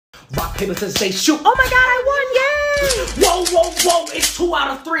paper, scissors, say shoot. Oh my God, I won! Yay! Whoa, whoa, whoa! It's 2 out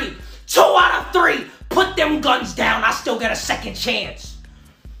of 3. 2 out of 3. Put them guns down. I still got a second chance.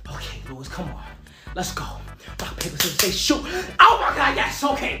 Okay, Lewis, come on. Let's go. Rock, paper, scissors, say shoot. Oh my God, yes.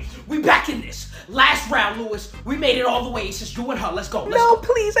 Okay, we back in this. Last round, Lewis. We made it all the way. It's just you and her. Let's go. No,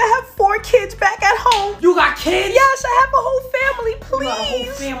 please. I have 4 kids back at home. You got kids? Yes, I have a whole family. Please. You got a whole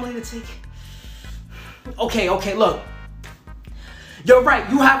family to take. Okay, look. You're right.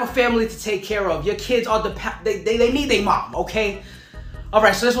 You have a family to take care of. Your kids are they need their mom, okay? All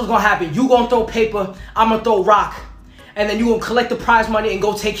right, so this is what's going to happen. You going to throw paper. I'm going to throw rock. And then you going to collect the prize money and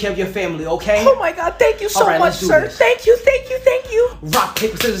go take care of your family, okay? Oh my God, thank you so much, sir. This. Thank you. Rock,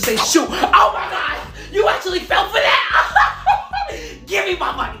 paper, scissors, say shoot. Oh my God, you actually fell for that. Give me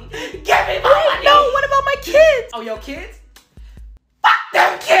my money. Give me my money. No, what about my kids? Oh, your kids? Fuck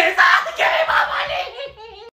them kids. Give me my money.